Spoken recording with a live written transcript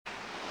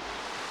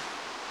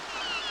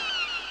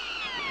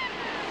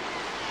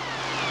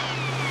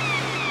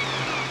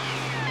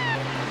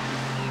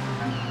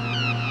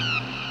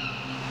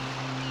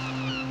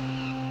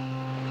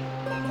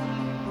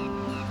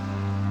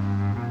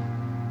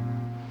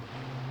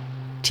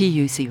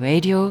TUC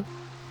Radio,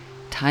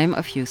 Time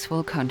of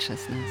Useful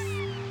Consciousness.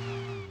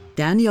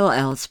 Daniel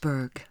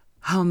Ellsberg,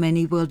 How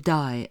Many Will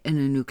Die in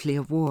a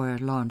Nuclear War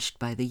Launched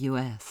by the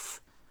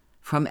U.S.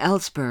 From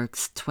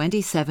Ellsberg's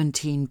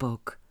 2017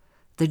 book,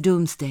 The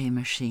Doomsday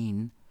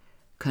Machine,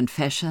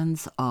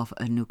 Confessions of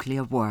a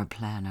Nuclear War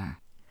Planner.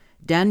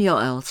 Daniel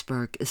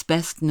Ellsberg is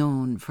best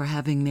known for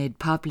having made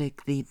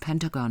public the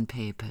Pentagon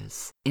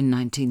Papers in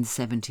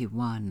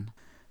 1971.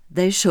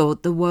 They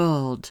showed the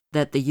world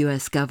that the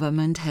U.S.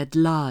 government had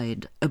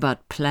lied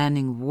about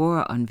planning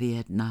war on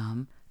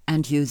Vietnam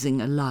and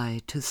using a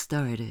lie to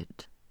start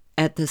it.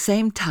 At the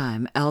same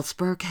time,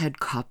 Ellsberg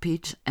had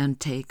copied and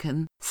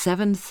taken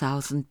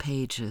 7,000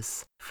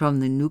 pages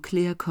from the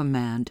Nuclear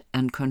Command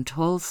and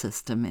Control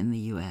System in the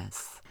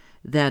U.S.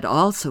 that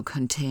also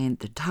contained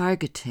the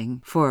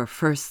targeting for a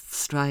first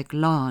strike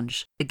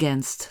launch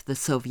against the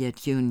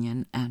Soviet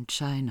Union and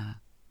China.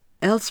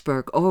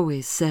 Ellsberg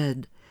always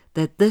said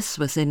that this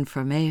was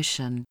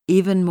information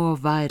even more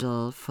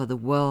vital for the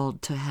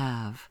world to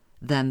have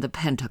than the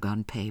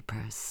Pentagon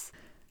Papers.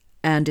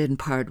 And in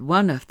part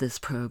one of this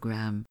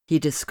program, he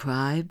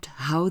described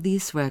how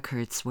these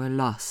records were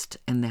lost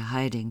in their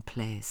hiding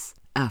place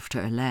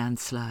after a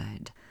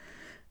landslide.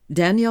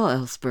 Daniel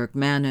Ellsberg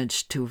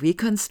managed to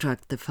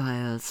reconstruct the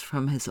files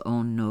from his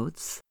own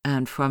notes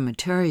and from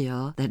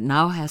material that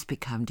now has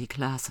become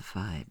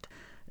declassified.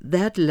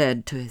 That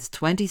led to his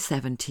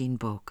 2017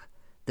 book,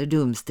 The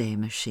Doomsday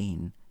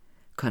Machine,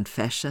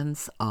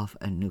 Confessions of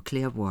a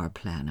Nuclear War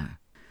Planner.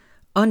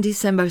 On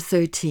December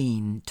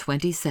 13,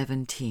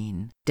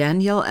 2017,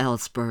 Daniel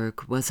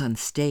Ellsberg was on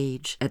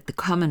stage at the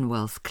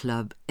Commonwealth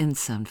Club in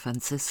San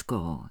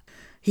Francisco.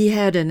 He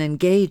had an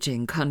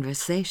engaging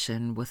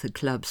conversation with the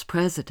club's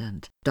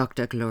president,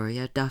 Dr.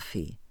 Gloria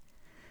Duffy.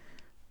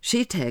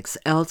 She takes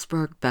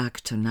Ellsberg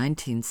back to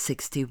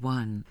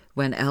 1961,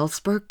 when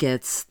Ellsberg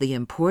gets the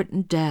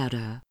important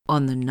data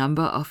on the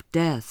number of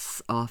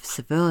deaths of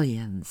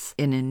civilians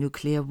in a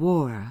nuclear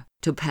war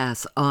to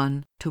pass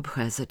on to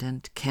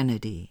President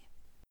Kennedy.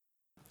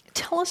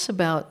 Tell us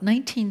about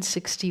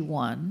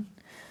 1961,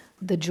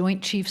 the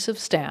Joint Chiefs of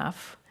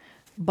Staff.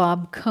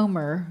 Bob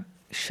Comer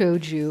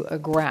showed you a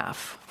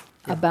graph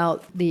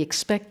about the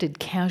expected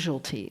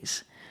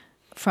casualties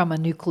from a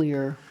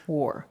nuclear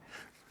war.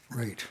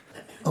 Right.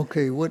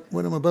 Okay, what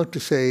I'm about to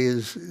say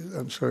is,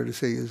 I'm sorry to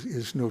say,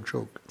 is no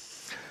joke.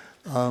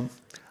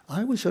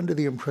 I was under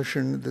the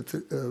impression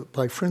that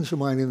by friends of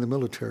mine in the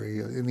military,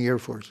 in the Air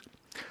Force,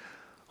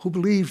 who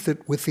believed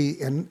that with the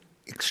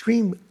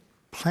extreme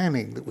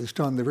planning that was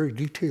done, the very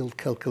detailed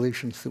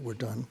calculations that were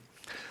done,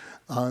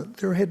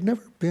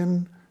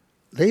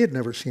 they had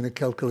never seen a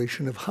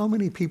calculation of how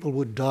many people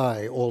would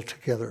die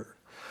altogether,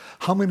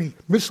 how many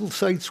missile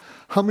sites,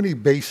 how many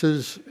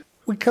bases.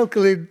 We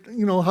calculated,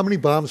 how many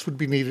bombs would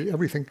be needed,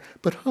 everything,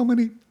 but how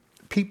many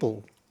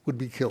people would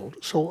be killed.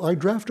 So I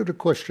drafted a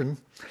question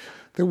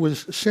that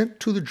was sent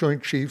to the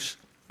Joint Chiefs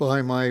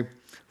by my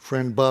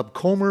friend Bob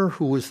Comer,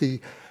 who was the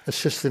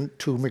assistant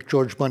to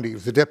McGeorge Bundy, he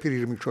was the deputy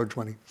to McGeorge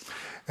Bundy,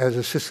 as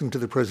assistant to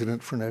the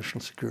President for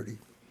National Security,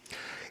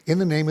 in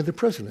the name of the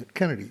President,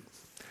 Kennedy.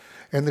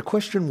 And the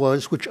question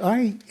was, which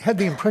I had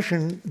the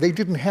impression they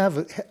didn't have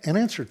an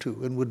answer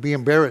to and would be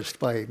embarrassed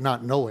by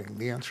not knowing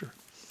the answer.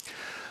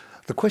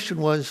 The question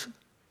was,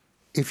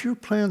 if your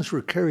plans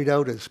were carried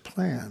out as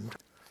planned,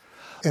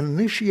 an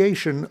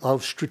initiation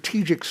of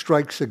strategic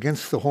strikes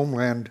against the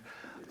homeland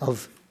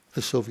of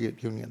the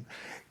Soviet Union,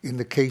 in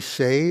the case,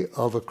 say,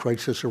 of a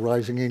crisis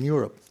arising in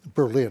Europe,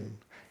 Berlin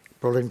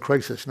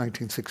crisis,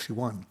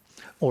 1961,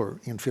 or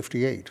in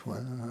 58,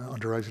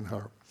 under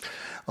Eisenhower,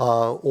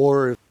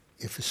 or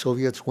if the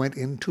Soviets went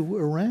into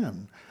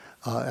Iran.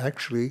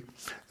 Actually,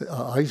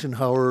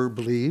 Eisenhower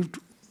believed,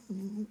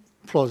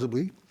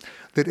 plausibly,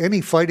 that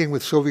any fighting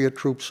with Soviet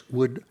troops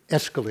would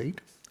escalate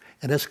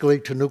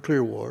to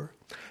nuclear war.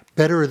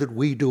 Better that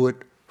we do it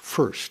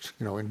first,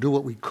 and do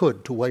what we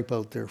could to wipe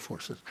out their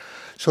forces.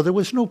 So there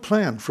was no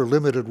plan for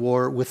limited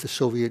war with the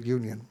Soviet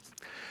Union.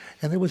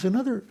 And there was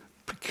another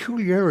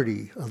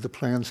peculiarity of the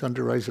plans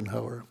under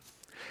Eisenhower.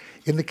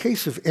 In the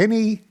case of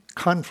any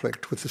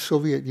conflict with the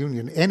Soviet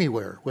Union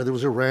anywhere, whether it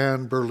was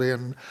Iran,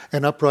 Berlin,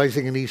 an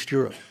uprising in East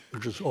Europe,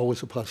 which was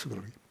always a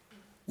possibility,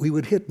 we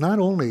would hit not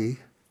only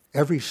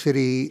every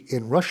city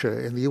in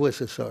Russia, in the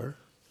USSR,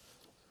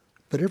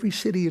 but every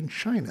city in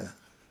China.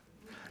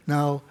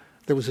 Now,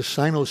 there was a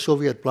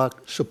Sino-Soviet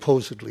bloc,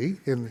 supposedly,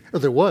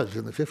 there was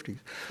in the 50s,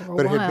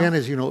 but it had been,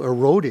 as you know,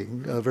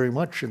 eroding very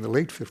much in the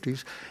late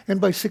 50s, and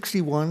by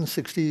 61,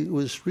 60, it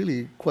was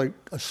really quite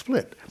a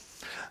split.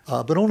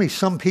 But only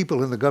some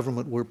people in the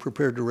government were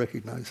prepared to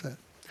recognize that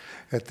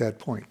at that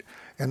point.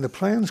 And the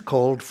plans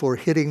called for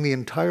hitting the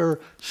entire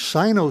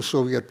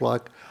Sino-Soviet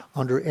bloc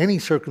under any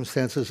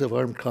circumstances of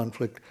armed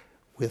conflict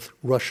with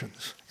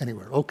Russians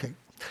anywhere. Okay.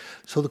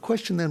 So the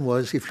question then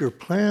was, if your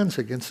plans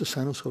against the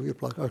Sino-Soviet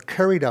bloc are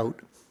carried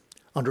out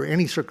under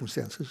any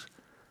circumstances,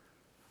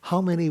 how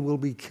many will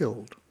be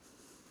killed?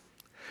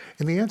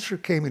 And the answer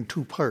came in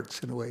two parts,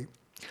 in a way.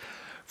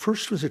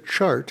 First was a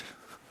chart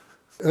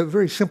A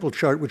very simple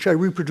chart, which I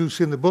reproduce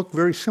in the book,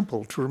 very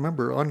simple to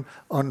remember,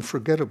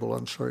 unforgettable,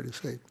 I'm sorry to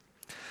say,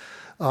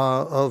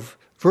 of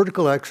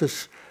vertical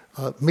axis,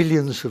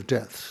 millions of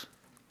deaths.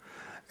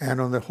 And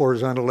on the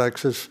horizontal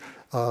axis,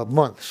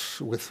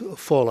 months with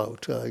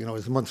fallout,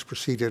 as months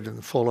proceeded and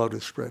the fallout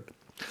is spread.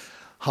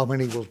 How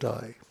many will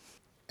die?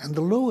 And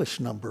the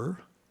lowest number,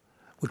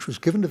 which was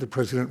given to the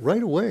president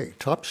right away,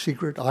 top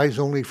secret, eyes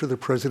only for the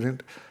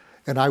president,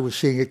 and I was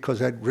seeing it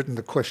because I'd written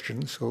the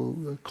question,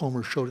 so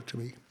Comer showed it to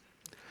me.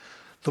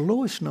 The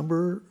lowest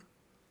number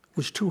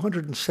was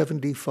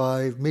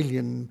 275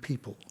 million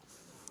people,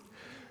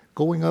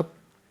 going up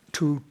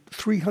to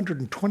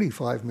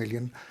 325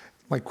 million.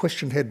 My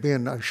question had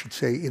been, I should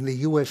say, in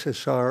the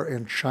USSR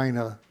and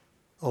China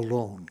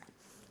alone.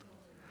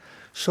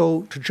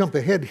 So to jump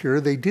ahead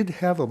here, they did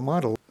have a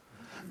model.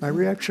 My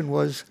reaction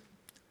was,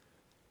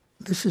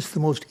 this is the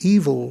most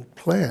evil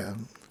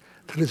plan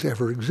that has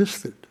ever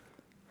existed.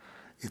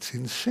 It's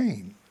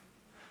insane.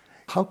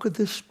 How could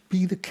this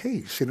be the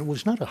case? And it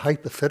was not a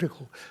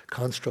hypothetical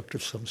construct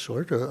of some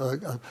sort,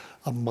 a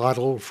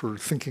model for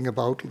thinking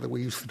about that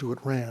we used to do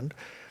at RAND.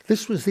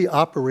 This was the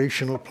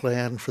operational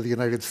plan for the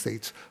United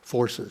States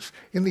forces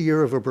in the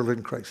year of a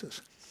Berlin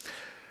crisis.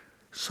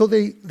 So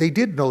they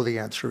did know the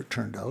answer, it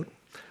turned out.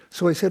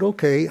 So I said,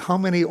 okay, how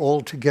many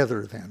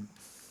altogether then?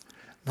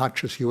 Not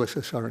just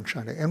USSR and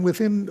China. And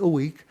within a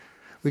week,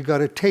 we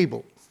got a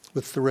table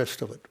with the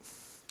rest of it.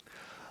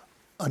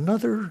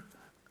 Another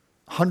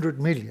 100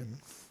 million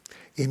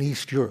in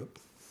East Europe,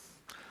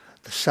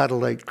 the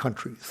satellite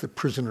countries, the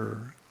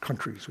prisoner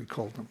countries, we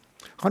call them.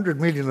 100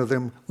 million of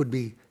them would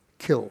be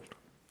killed.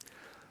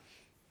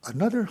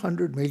 Another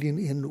 100 million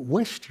in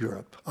West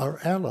Europe, our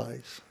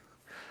allies,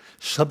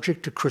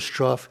 subject to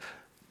Khrushchev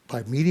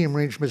by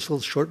medium-range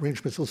missiles,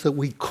 short-range missiles that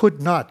we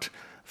could not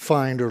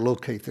find or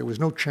locate. There was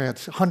no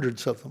chance,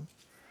 hundreds of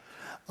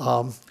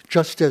them.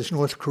 Just as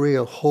North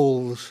Korea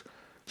holds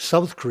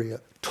South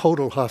Korea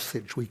total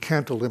hostage. We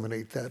can't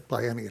eliminate that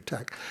by any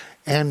attack.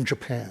 And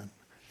Japan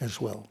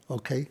as well,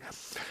 okay?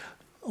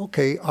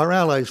 Okay, our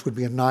allies would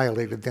be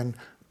annihilated then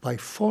by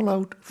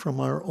fallout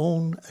from our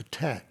own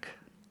attack.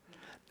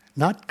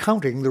 Not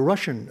counting the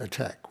Russian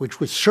attack, which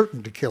was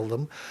certain to kill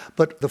them,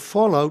 but the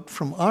fallout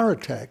from our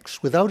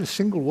attacks without a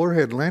single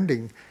warhead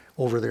landing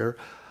over there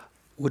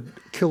would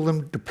kill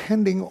them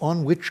depending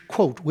on which,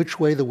 quote, which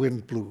way the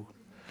wind blew.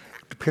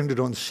 Depended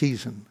on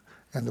season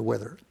and the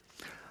weather.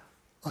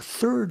 A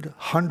third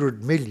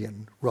 100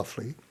 million,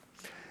 roughly,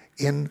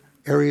 in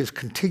areas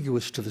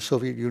contiguous to the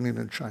Soviet Union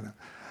and China.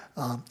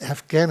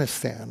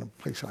 Afghanistan,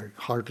 a place I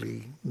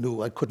hardly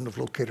knew, I couldn't have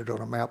located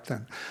on a map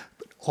then.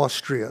 But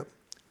Austria,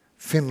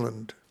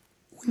 Finland.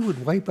 We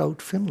would wipe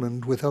out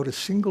Finland without a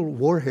single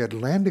warhead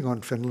landing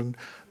on Finland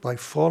by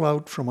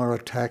fallout from our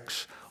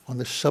attacks on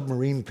the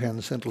submarine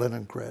pens at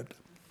Leningrad.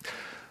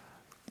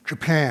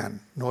 Japan,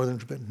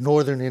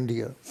 northern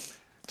India,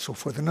 so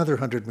forth, another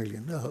 100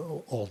 million,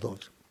 all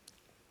those.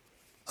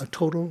 A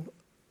total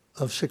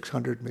of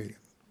 600 million.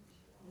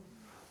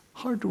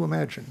 Hard to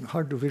imagine,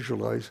 hard to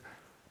visualize,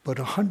 but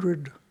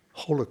 100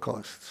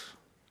 holocausts.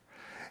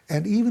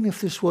 And even if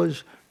this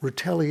was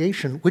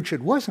retaliation, which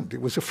it wasn't,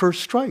 it was a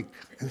first strike,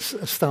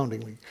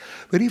 astoundingly.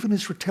 But even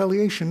as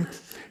retaliation,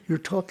 you're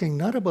talking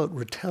not about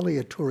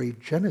retaliatory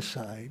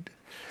genocide,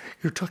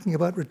 you're talking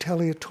about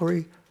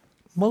retaliatory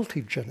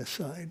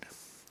multi-genocide.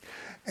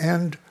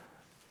 And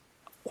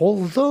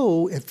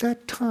although at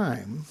that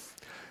time,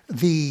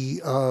 the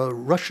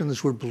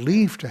Russians were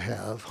believed to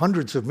have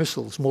hundreds of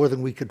missiles, more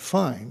than we could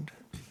find,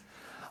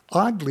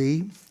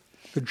 oddly,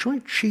 the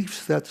Joint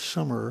Chiefs that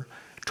summer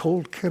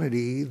told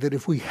Kennedy that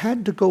if we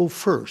had to go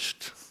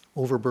first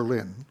over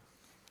Berlin,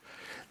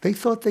 they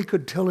thought they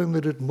could tell him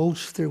that at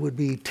most there would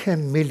be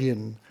 10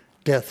 million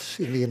deaths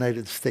in the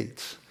United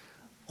States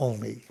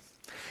only.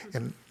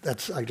 And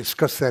I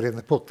discussed that in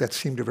the book. That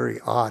seemed a very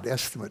odd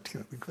estimate,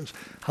 because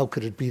how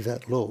could it be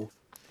that low?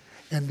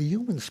 And the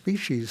human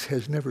species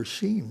has never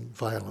seen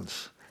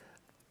violence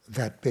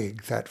that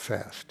big, that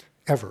fast,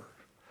 ever.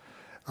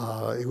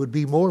 It would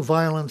be more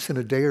violence in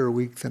a day or a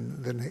week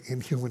than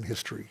in human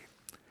history.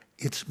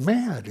 It's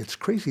mad, it's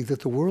crazy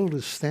that the world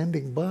is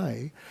standing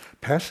by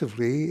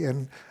passively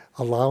and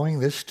allowing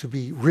this to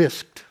be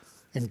risked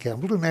and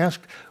gambled and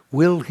asked,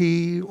 will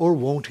he or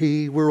won't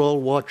he? We're all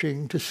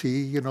watching to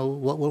see,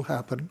 what will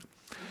happen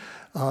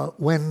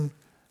when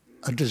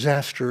a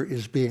disaster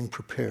is being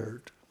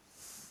prepared.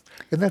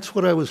 And that's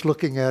what I was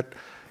looking at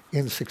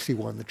in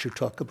 61 that you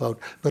talk about,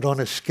 but on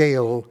a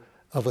scale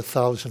of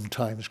 1,000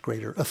 times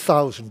greater,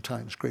 1,000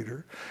 times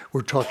greater.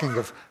 We're talking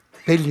of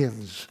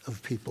billions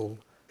of people,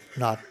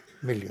 not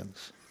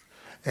millions.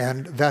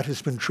 And that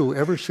has been true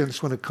ever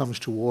since when it comes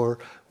to war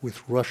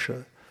with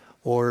Russia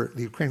or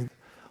the Ukraine.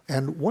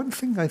 And one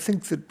thing I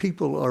think that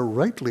people are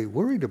rightly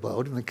worried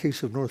about in the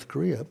case of North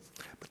Korea,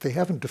 but they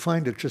haven't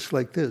defined it just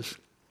like this.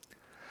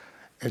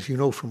 As you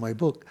know from my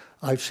book,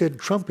 I've said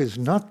Trump is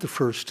not the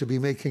first to be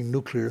making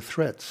nuclear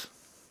threats.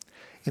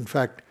 In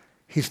fact,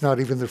 he's not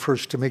even the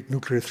first to make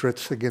nuclear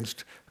threats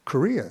against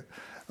Korea.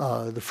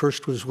 The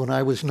first was when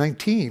I was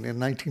 19 in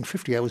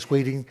 1950. I was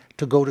waiting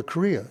to go to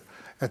Korea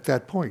at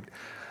that point.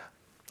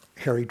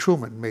 Harry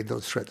Truman made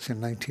those threats in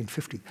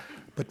 1950.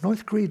 But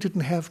North Korea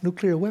didn't have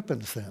nuclear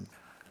weapons then.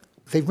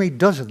 They've made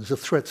dozens of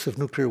threats of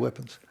nuclear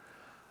weapons,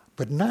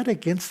 but not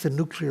against the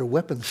nuclear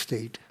weapon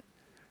state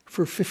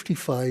for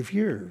 55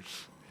 years.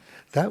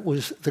 That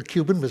was the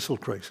Cuban Missile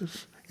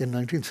Crisis in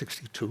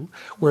 1962,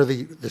 where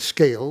the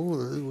scale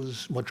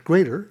was much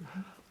greater.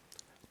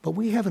 But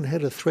we haven't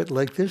had a threat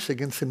like this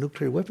against the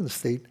nuclear weapon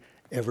state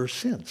ever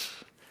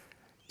since.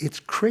 It's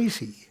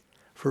crazy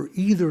for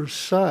either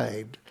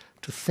side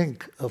to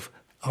think of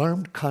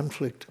armed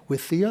conflict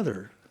with the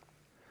other.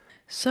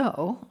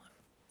 So,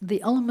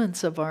 the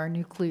elements of our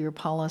nuclear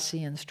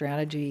policy and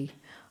strategy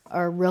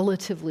are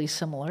relatively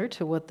similar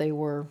to what they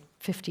were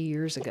 50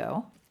 years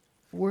ago.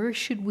 Where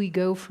should we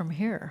go from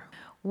here?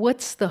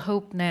 What's the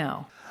hope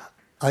now?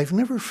 I've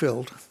never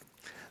felt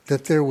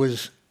that there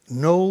was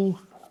no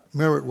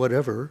merit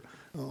whatever,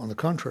 on the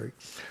contrary,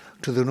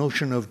 to the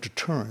notion of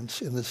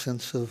deterrence in the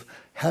sense of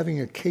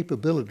having a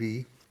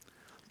capability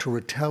to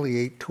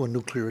retaliate to a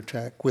nuclear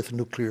attack with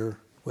nuclear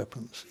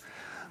weapons.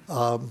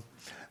 Granted,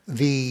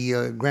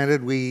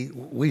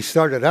 we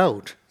started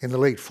out in the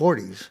late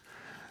 40s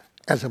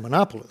as a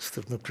monopolist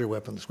of nuclear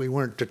weapons. We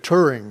weren't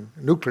deterring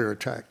nuclear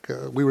attack.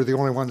 We were the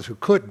only ones who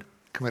could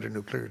commit a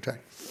nuclear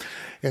attack.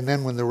 And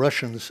then when the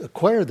Russians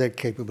acquired that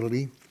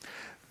capability,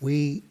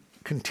 we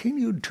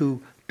continued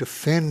to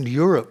defend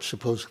Europe,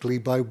 supposedly,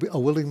 by a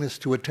willingness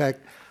to attack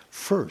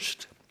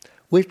first,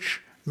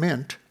 which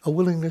meant a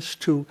willingness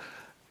to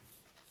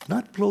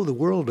not blow the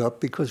world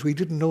up, because we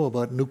didn't know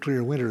about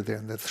nuclear winter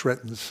then that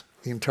threatens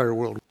the entire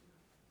world,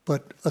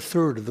 but a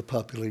third of the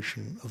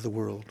population of the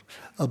world,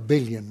 1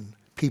 billion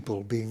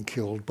people being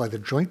killed by the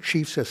Joint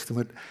Chiefs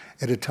estimate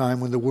at a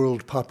time when the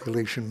world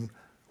population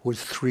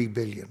was 3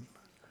 billion.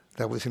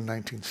 That was in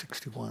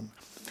 1961.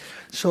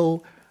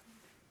 So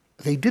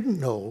they didn't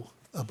know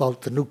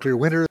about the nuclear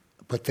winter,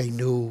 but they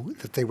knew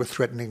that they were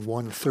threatening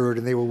 1/3,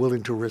 and they were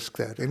willing to risk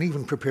that, and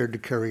even prepared to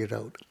carry it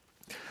out.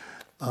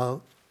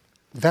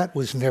 That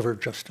was never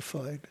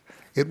justified.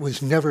 It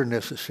was never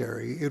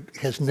necessary. It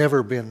has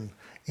never been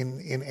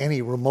in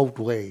any remote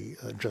way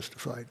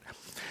justified.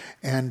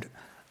 And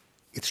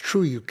it's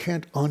true, you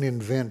can't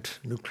uninvent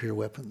nuclear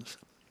weapons,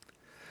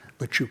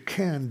 but you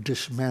can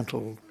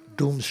dismantle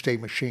doomsday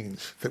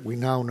machines that we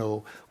now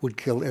know would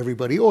kill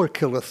everybody or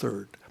kill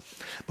 1/3.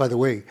 By the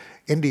way,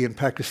 India and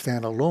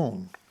Pakistan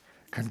alone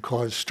can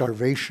cause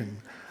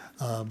starvation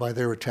by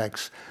their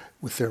attacks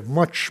with their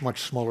much, much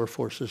smaller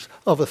forces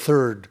of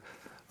 1/3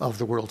 of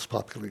the world's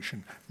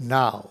population.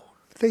 Now,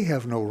 they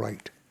have no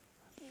right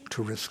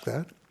to risk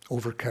that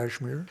over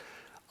Kashmir.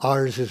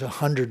 Ours is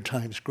 100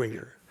 times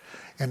greater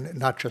and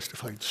not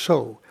justified.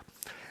 So,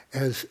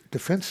 as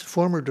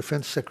former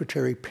Defense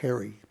Secretary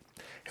Perry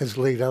has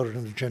laid out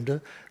an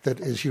agenda that,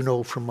 as you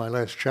know from my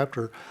last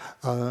chapter,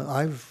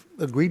 I've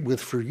agreed with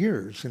for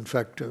years. In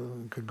fact,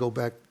 could go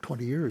back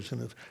 20 years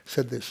and have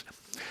said this.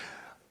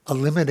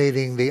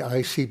 Eliminating the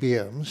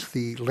ICBMs,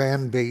 the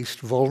land-based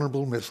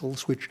vulnerable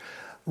missiles, which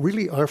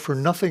really are for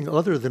nothing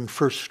other than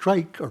first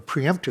strike or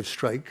preemptive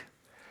strike,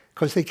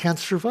 because they can't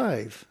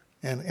survive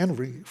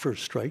every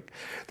first strike.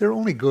 They're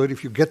only good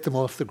if you get them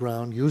off the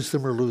ground, use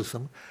them or lose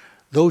them.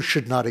 Those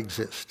should not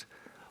exist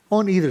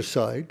on either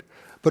side,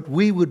 but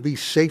we would be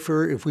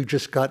safer if we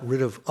just got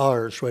rid of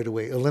ours right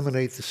away,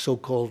 eliminate the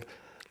so-called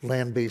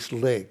land-based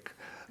leg.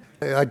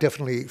 I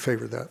definitely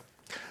favor that.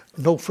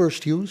 No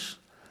first use?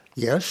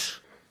 Yes.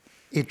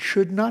 It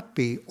should not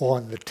be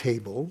on the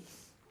table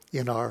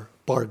in our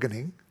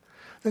bargaining.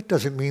 That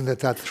doesn't mean that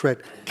that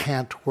threat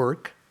can't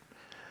work.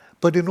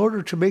 But in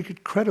order to make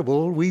it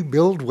credible, we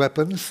build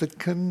weapons that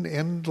can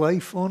end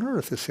life on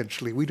Earth,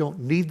 essentially. We don't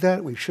need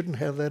that, we shouldn't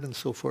have that, and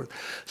so forth.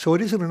 So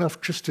it isn't enough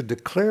just to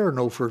declare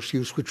no first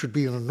use, which would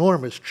be an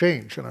enormous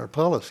change in our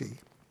policy.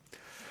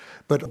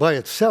 But by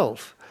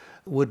itself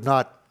would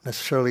not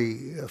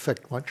necessarily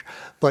affect much.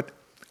 But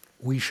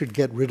we should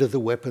get rid of the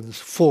weapons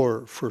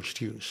for first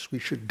use. We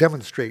should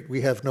demonstrate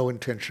we have no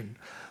intention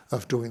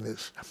of doing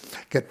this.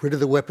 Get rid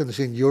of the weapons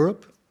in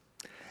Europe,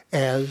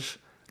 as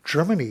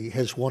Germany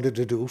has wanted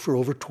to do for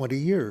over 20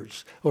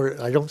 years.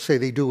 Or I don't say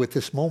they do at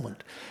this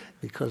moment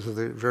because of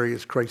the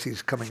various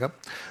crises coming up,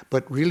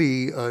 but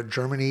really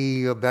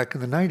Germany back in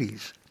the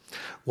 90s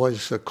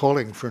was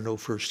calling for no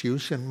first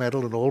use, and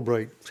Madeleine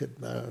Albright said,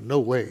 no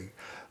way.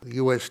 The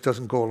U.S.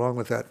 doesn't go along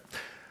with that.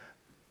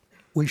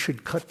 We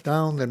should cut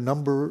down the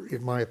number,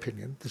 in my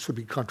opinion, this would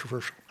be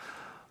controversial,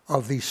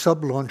 of the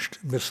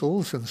sub-launched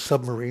missiles and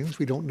submarines.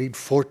 We don't need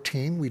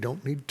 14, we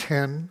don't need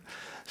 10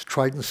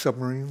 Trident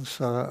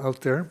submarines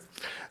out there.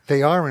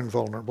 They are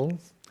invulnerable,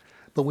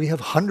 but we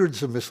have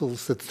hundreds of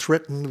missiles that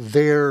threaten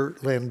their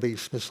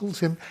land-based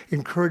missiles and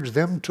encourage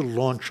them to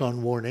launch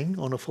on warning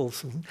on a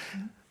false.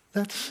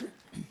 That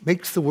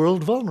makes the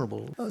world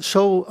vulnerable.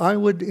 So I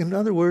would, in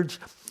other words,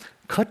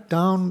 cut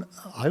down,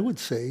 I would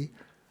say,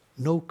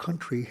 no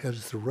country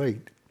has the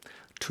right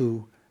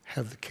to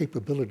have the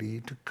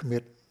capability to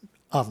commit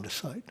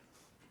omnicide.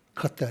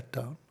 Cut that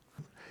down.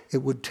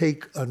 it would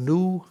take a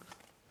new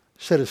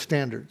set of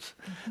standards,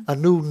 a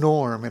new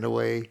norm in a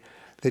way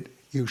that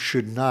you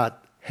should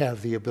not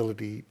have the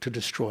ability to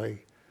destroy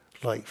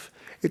life.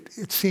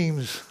 It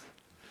seems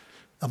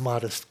a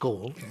modest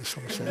goal in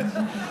some sense,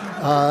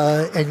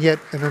 and yet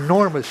an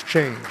enormous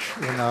change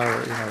in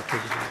our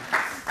capability.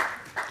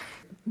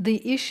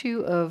 The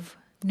issue of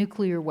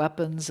nuclear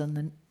weapons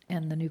and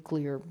the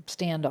nuclear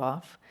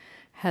standoff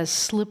has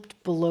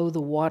slipped below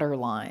the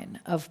waterline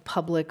of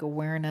public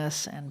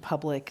awareness and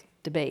public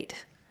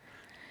debate.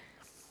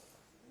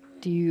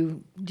 Do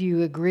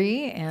you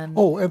agree? And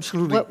Oh,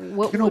 absolutely.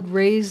 What would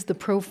raise the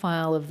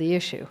profile of the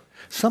issue?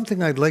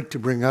 Something I'd like to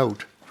bring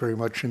out very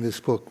much in this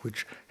book,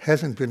 which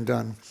hasn't been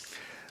done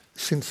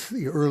since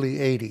the early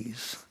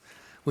 80s,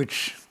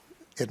 which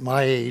at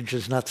my age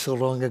is not so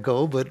long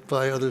ago, but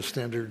by other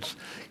standards,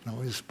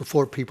 is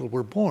before people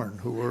were born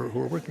who were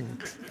working.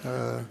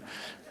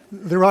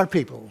 There are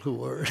people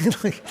who are,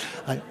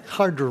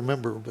 hard to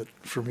remember, but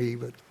for me,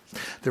 but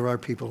there are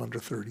people under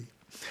 30.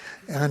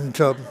 And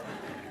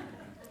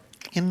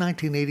in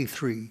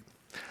 1983,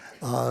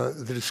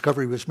 the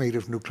discovery was made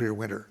of nuclear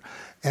winter.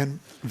 And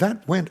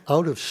that went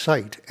out of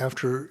sight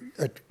after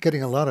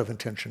getting a lot of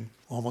attention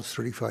almost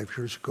 35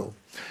 years ago,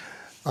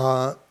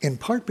 in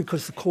part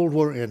because the Cold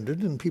War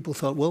ended and people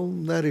thought, well,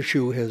 that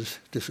issue has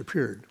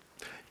disappeared.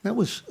 That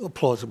was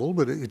plausible,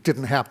 but it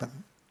didn't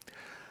happen.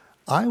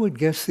 I would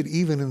guess that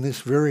even in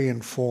this very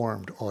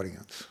informed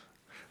audience,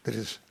 that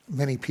is,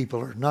 many people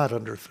are not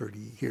under 30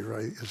 here,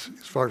 as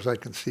far as I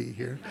can see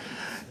here,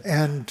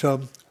 and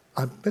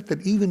I bet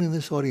that even in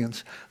this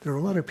audience, there are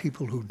a lot of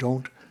people who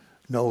don't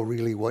know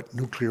really what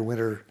nuclear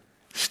winter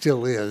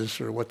still is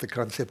or what the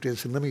concept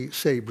is. And let me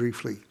say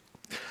briefly,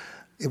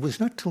 it was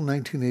not till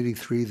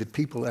 1983 that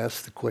people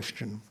asked the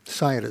question,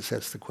 scientists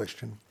asked the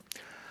question,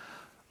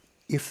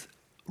 if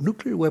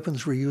nuclear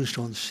weapons were used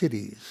on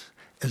cities,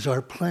 as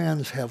our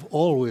plans have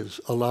always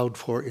allowed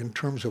for in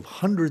terms of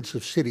hundreds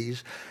of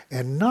cities,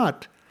 and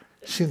not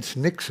since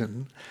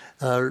Nixon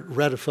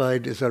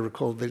ratified, as I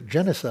recall, the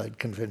Genocide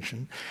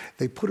Convention,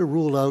 they put a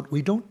rule out,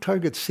 we don't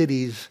target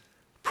cities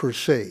per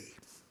se.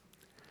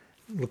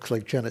 Looks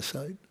like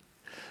genocide.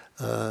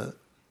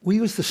 We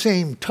use the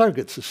same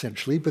targets,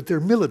 essentially, but they're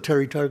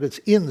military targets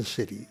in the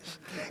cities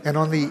and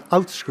on the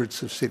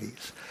outskirts of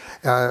cities.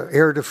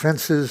 Air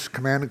defenses,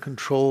 command and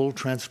control,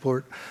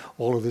 transport,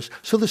 all of this.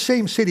 So the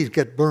same cities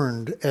get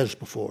burned as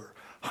before,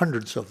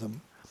 hundreds of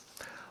them.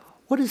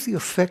 What is the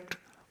effect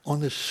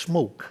on the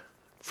smoke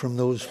from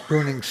those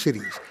burning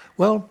cities?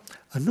 Well,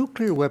 a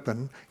nuclear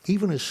weapon,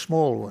 even a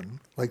small one,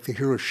 like the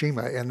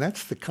Hiroshima, and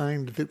that's the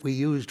kind that we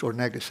used, or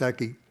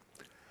Nagasaki,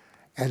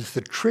 as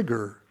the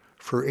trigger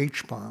for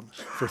H-bombs,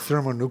 for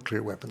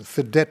thermonuclear weapons,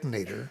 the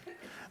detonator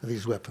of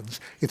these weapons.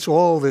 It's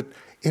all that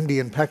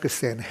India and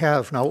Pakistan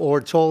have now, or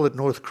it's all that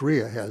North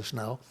Korea has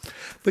now.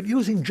 But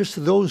using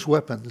just those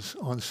weapons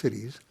on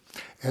cities,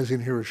 as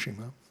in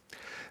Hiroshima,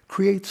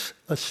 creates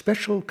a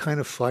special kind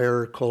of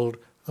fire called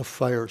a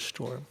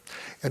firestorm.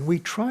 And we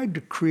tried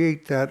to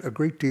create that a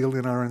great deal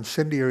in our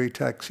incendiary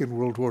attacks in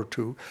World War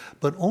II,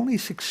 but only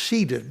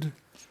succeeded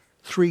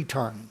 3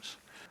 times.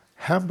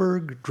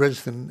 Hamburg,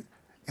 Dresden,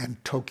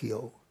 and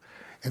Tokyo.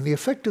 And the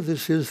effect of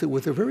this is that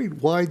with a very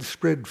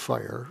widespread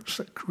fire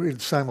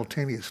created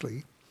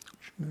simultaneously,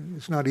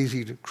 it's not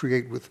easy to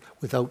create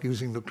without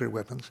using nuclear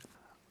weapons,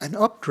 an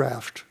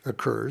updraft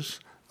occurs,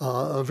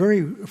 a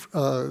very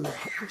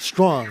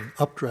strong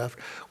updraft,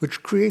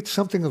 which creates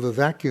something of a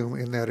vacuum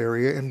in that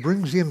area and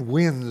brings in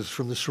winds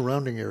from the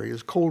surrounding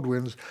areas, cold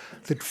winds,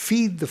 that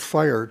feed the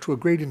fire to a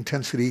great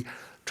intensity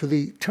to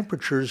the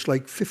temperatures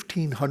like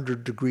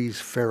 1,500 degrees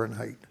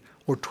Fahrenheit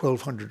or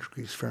 1,200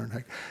 degrees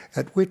Fahrenheit,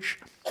 at which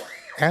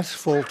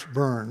asphalt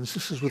burns.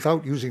 This is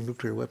without using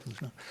nuclear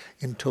weapons now.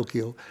 In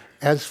Tokyo,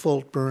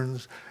 asphalt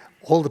burns.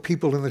 All the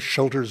people in the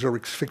shelters are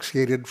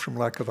asphyxiated from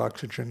lack of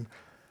oxygen.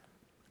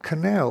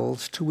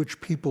 Canals to which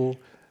people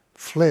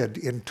fled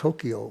in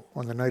Tokyo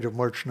on the night of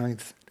March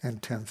 9th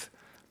and 10th,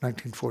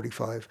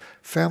 1945.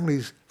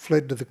 Families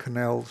fled to the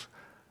canals,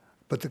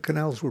 but the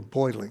canals were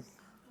boiling,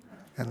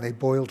 and they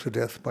boiled to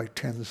death by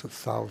tens of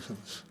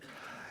thousands.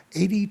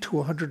 80 to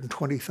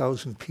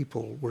 120,000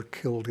 people were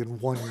killed in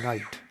one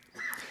night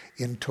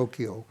in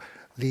Tokyo,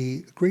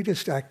 the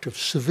greatest act of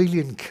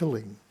civilian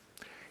killing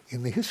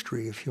in the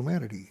history of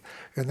humanity.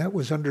 And that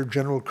was under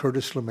General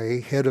Curtis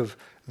LeMay,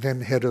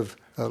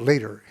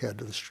 later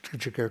head of the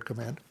Strategic Air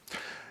Command.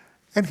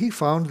 And he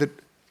found that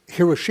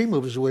Hiroshima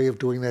was a way of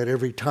doing that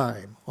every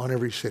time, on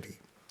every city.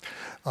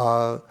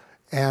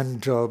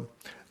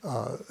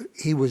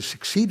 He was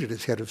succeeded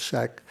as head of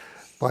SAC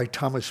by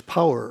Thomas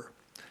Power,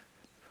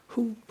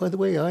 who, by the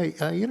way, I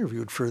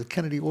interviewed for the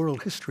Kennedy Oral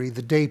History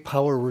the day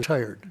Power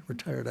retired.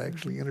 I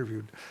actually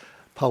interviewed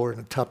Power in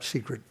a top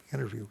secret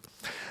interview.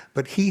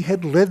 But he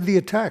had led the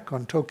attack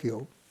on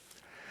Tokyo.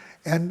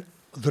 And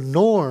the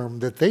norm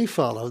that they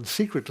followed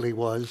secretly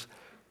was,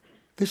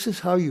 this is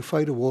how you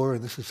fight a war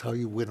and this is how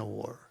you win a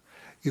war.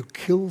 You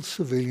kill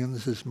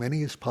civilians, as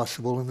many as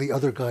possible, and the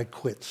other guy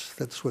quits.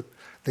 That's what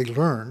they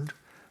learned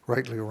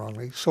rightly or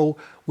wrongly. So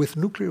with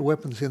nuclear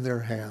weapons in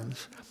their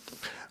hands,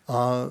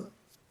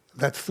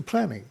 that's the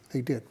planning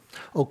they did.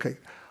 Okay,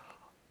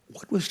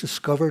 what was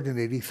discovered in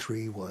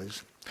 83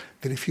 was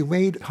that if you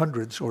made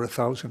hundreds or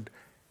 1,000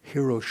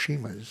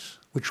 Hiroshimas,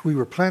 which we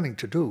were planning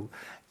to do,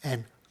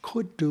 and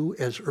could do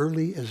as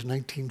early as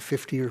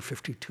 1950 or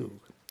 52.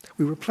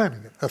 We were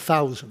planning it,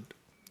 1,000.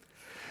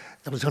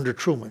 That was under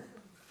Truman.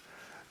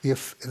 And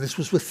this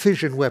was with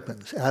fission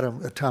weapons,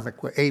 atomic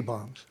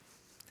A-bombs.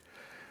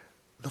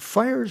 The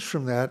fires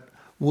from that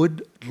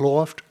would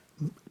loft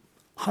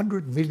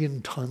 100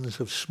 million tons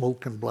of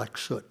smoke and black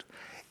soot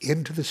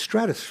into the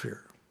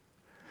stratosphere.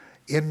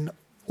 In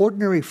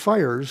ordinary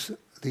fires,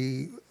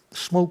 the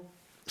smoke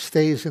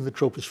stays in the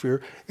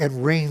troposphere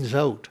and rains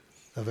out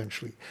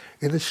eventually.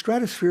 In the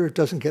stratosphere, it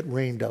doesn't get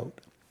rained out.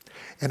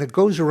 And it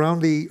goes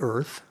around the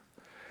Earth.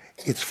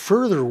 It's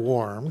further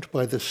warmed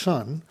by the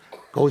sun,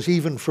 goes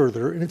even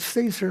further, and it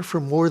stays there for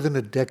more than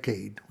a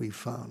decade, we've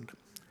found.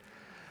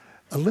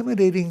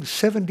 Eliminating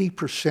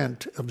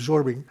 70%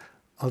 absorbing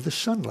of the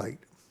sunlight,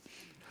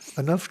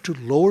 enough to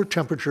lower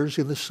temperatures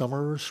in the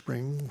summer or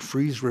spring,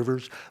 freeze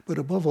rivers, but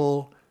above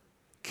all,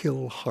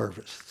 kill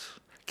harvests.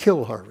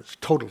 Kill harvests,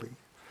 totally.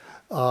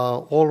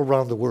 All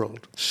around the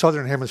world,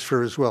 southern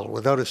hemisphere as well,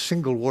 without a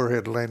single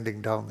warhead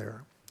landing down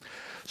there.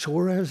 So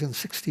whereas in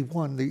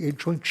 61, the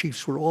Joint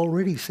Chiefs were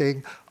already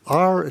saying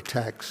our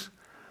attacks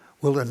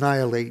will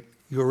annihilate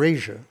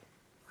Eurasia,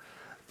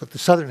 but the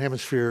southern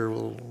hemisphere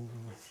will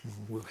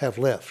have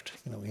left.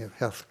 We have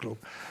half the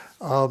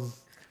globe.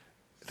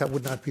 That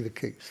would not be the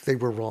case. They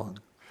were wrong.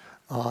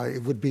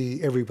 It would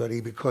be everybody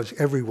because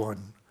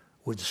everyone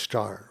would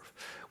starve.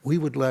 We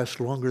would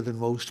last longer than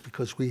most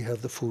because we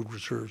have the food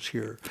reserves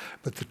here.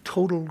 But the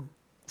total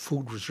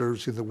food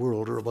reserves in the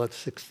world are about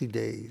 60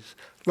 days,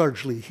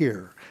 largely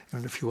here and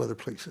in a few other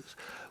places.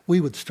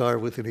 We would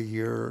starve within a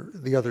year,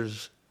 the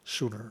others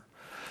sooner.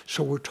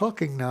 So we're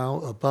talking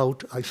now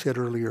about, I said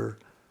earlier,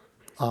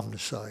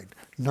 omnicide,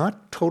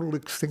 not total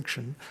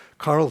extinction.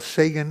 Carl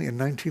Sagan in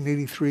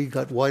 1983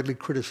 got widely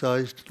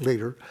criticized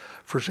later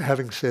for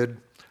having said,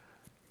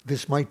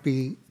 this might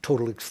be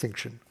total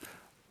extinction.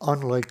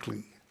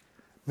 Unlikely.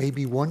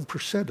 Maybe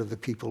 1% of the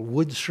people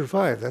would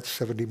survive. That's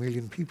 70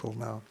 million people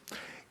now.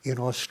 In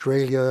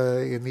Australia,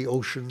 in the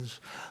oceans,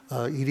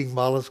 eating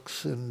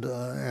mollusks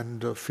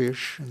and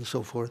fish and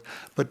so forth.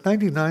 But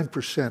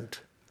 99%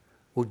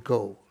 would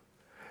go.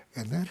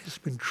 And that has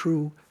been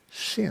true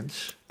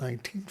since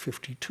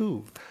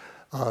 1952.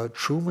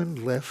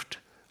 Truman left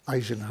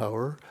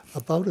Eisenhower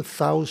about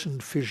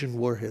 1,000 fission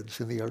warheads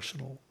in the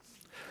arsenal.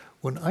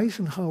 When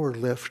Eisenhower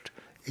left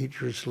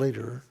 8 years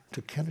later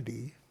to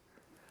Kennedy,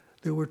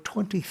 there were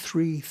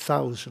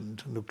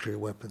 23,000 nuclear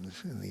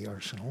weapons in the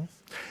arsenal,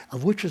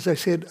 of which, as I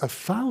said,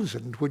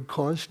 1,000 would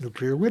cause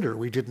nuclear winter.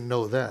 We didn't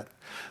know that.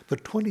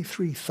 But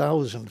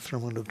 23,000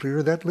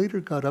 thermonuclear, that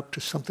later got up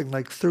to something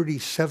like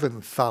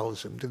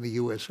 37,000 in the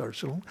US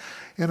arsenal,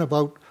 and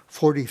about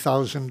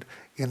 40,000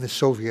 in the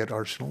Soviet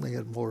arsenal. They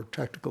had more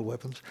tactical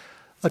weapons.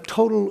 A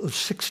total of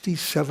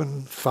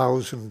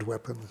 67,000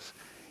 weapons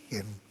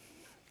in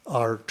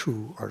our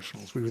two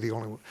arsenals. We were the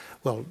only one.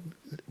 Well,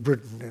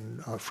 Britain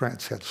and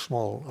France had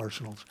small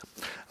arsenals.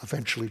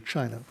 Eventually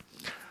China.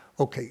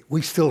 Okay,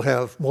 we still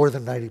have more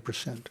than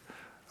 90%,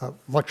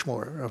 much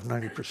more of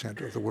 90%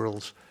 of the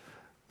world's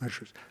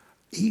measures.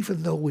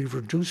 Even though we've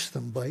reduced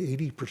them by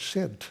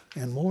 80%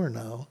 and more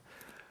now,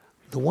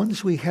 the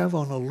ones we have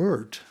on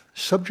alert,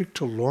 subject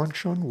to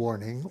launch on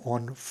warning,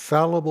 on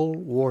fallible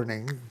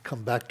warning,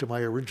 come back to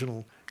my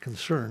original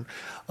concern,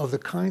 of the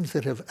kinds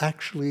that have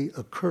actually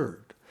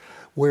occurred,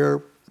 where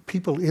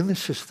people in the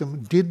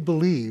system did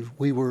believe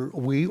we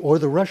or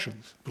the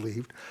Russians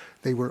believed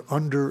they were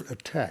under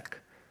attack.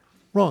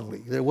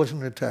 Wrongly, there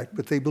wasn't an attack,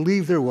 but they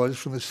believed there was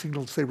from the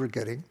signals they were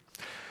getting.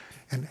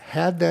 And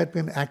had that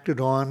been acted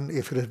on,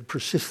 if it had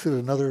persisted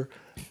another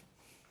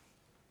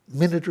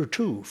minute or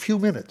two, few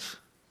minutes,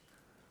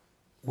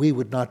 we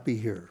would not be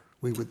here.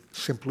 We would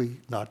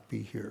simply not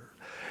be here.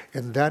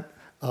 And that,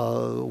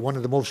 one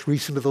of the most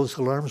recent of those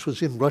alarms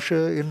was in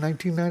Russia in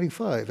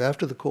 1995,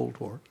 after the Cold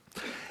War.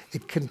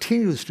 It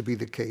continues to be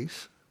the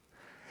case.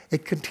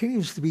 It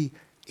continues to be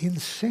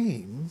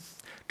insane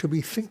to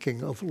be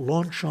thinking of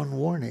launch on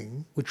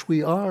warning, which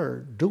we are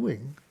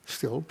doing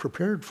still,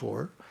 prepared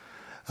for,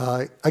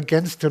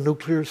 against a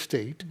nuclear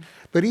state,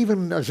 but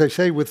even, as I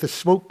say, with the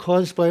smoke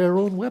caused by our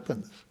own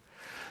weapons.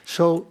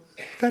 So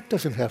that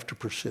doesn't have to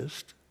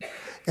persist.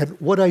 And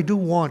what I do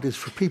want is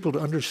for people to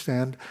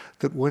understand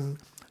that when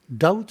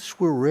doubts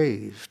were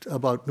raised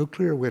about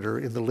nuclear winter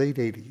in the late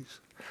 80s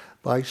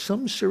by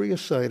some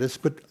serious scientists,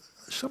 but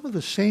some of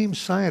the same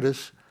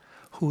scientists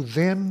who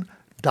then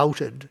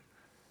doubted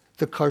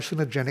the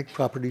carcinogenic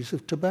properties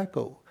of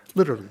tobacco,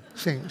 literally,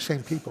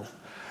 same people,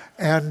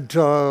 and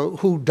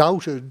who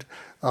doubted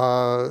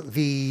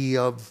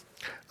the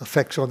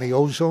effects on the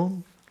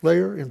ozone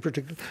layer in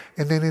particular,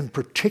 and then in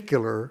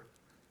particular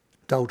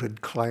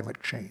doubted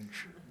climate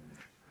change.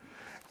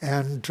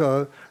 And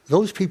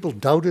those people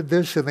doubted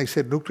this, and they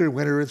said, nuclear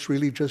winter, it's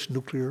really just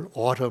nuclear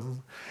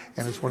autumn.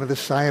 And as one of the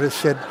scientists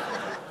said,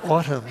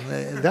 autumn,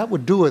 that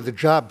would do the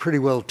job pretty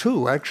well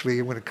too,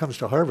 actually, when it comes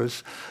to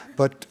harvest.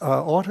 But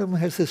autumn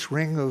has this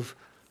ring of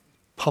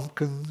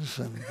pumpkins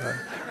and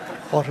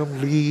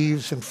autumn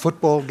leaves and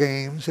football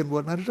games and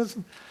whatnot. It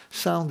doesn't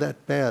sound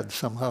that bad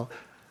somehow.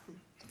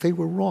 They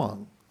were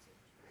wrong.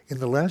 In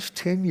the last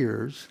 10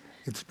 years,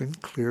 it's been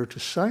clear to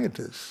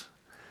scientists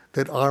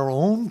that our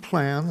own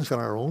plans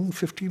and our own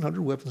 1,500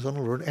 weapons on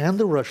alert and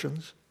the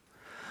Russians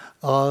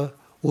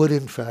would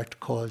in fact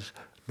cause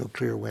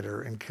nuclear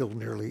winter and kill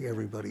nearly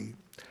everybody.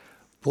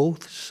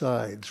 Both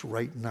sides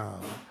right now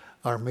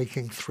are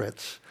making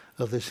threats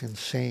of this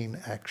insane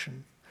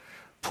action.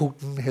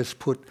 Putin has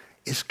put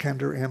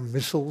Iskander-M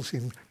missiles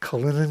in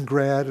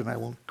Kaliningrad, and I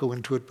won't go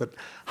into it, but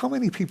how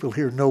many people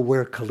here know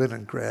where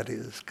Kaliningrad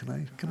is?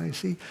 Can I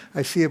see?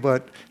 I see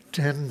about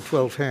 10,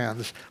 12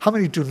 hands. How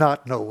many do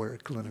not know where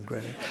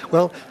Kaliningrad is?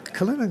 Well,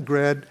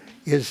 Kaliningrad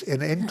is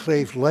an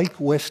enclave like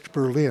West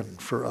Berlin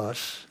for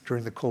us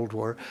during the Cold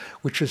War,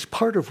 which is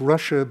part of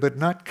Russia but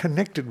not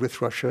connected with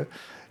Russia,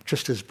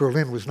 just as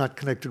Berlin was not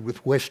connected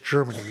with West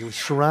Germany. It was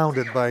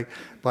surrounded by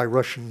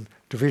Russian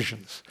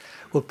divisions.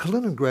 Well,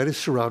 Kaliningrad is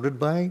surrounded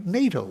by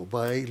NATO,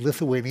 by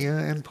Lithuania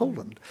and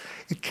Poland.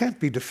 It can't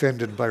be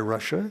defended by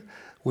Russia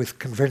with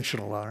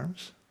conventional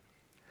arms.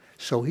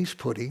 So he's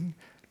putting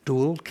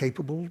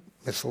dual-capable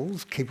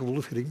missiles capable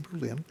of hitting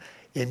Berlin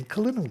in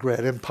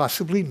Kaliningrad and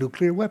possibly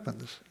nuclear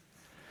weapons.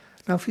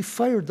 Now, if he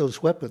fired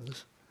those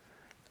weapons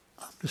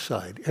on the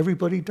side,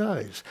 everybody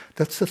dies.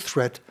 That's the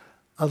threat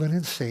of an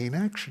insane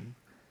action.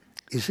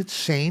 Is it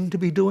sane to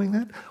be doing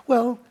that?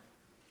 Well,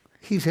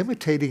 he's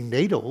imitating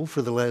NATO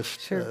for the last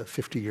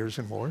 50 years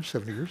and more,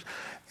 70 years,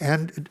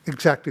 and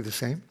exactly the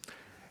same.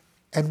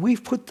 And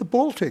we've put the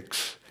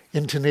Baltics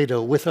into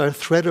NATO with our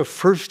threat of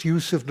first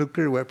use of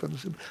nuclear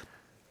weapons.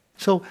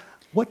 So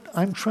what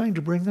I'm trying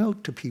to bring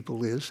out to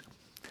people is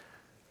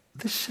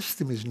this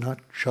system is not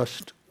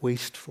just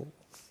wasteful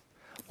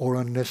or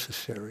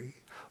unnecessary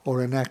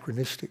or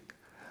anachronistic,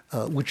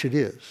 which it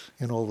is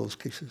in all those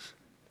cases.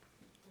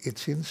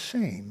 It's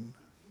insane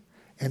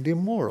and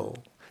immoral.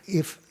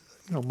 If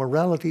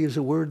morality is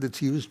a word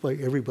that's used by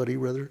everybody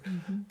rather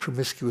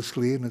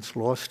promiscuously, and it's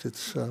lost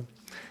its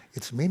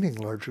meaning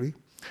largely.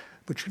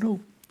 But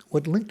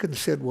what Lincoln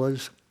said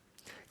was,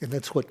 and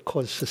that's what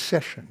caused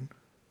secession,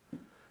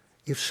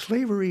 if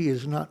slavery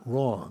is not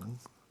wrong,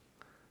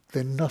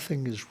 then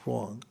nothing is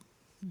wrong.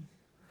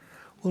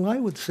 Well, I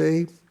would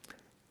say,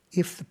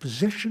 if the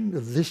possession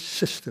of this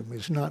system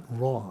is not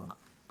wrong,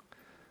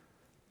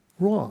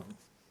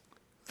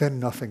 then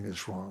nothing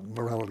is wrong.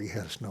 Morality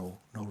has no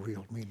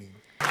real meaning.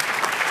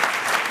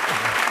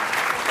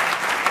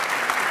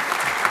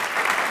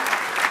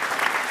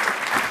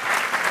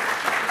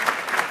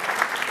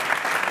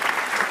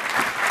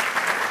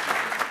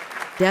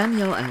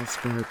 Daniel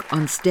Ellsberg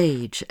on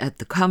stage at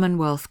the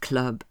Commonwealth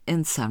Club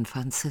in San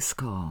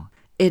Francisco.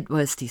 It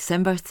was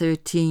December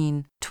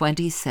 13,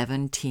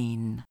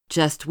 2017,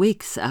 just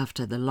weeks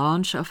after the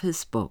launch of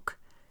his book,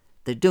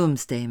 The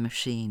Doomsday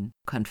Machine: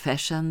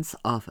 Confessions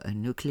of a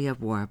Nuclear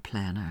War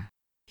Planner.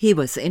 He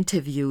was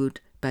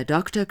interviewed by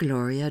Dr.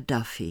 Gloria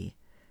Duffy,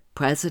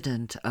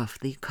 president of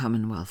the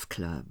Commonwealth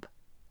Club.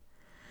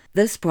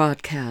 This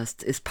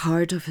broadcast is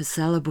part of a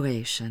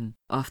celebration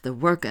of the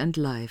work and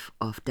life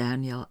of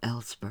Daniel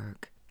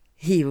Ellsberg.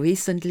 He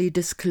recently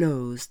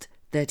disclosed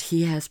that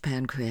he has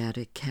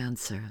pancreatic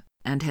cancer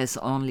and has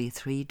only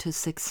 3 to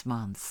 6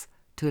 months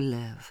to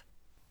live.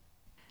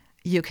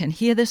 You can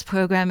hear this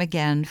program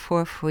again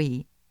for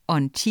free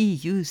on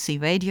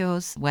TUC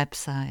Radio's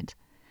website,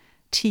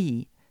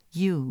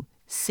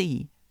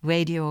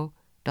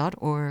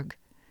 tucradio.org.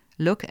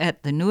 Look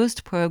at the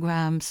newest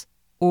programs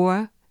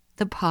or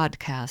the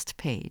podcast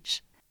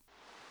page.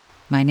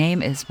 My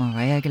name is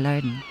Morea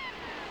Gilardin.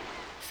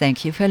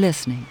 Thank you for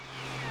listening.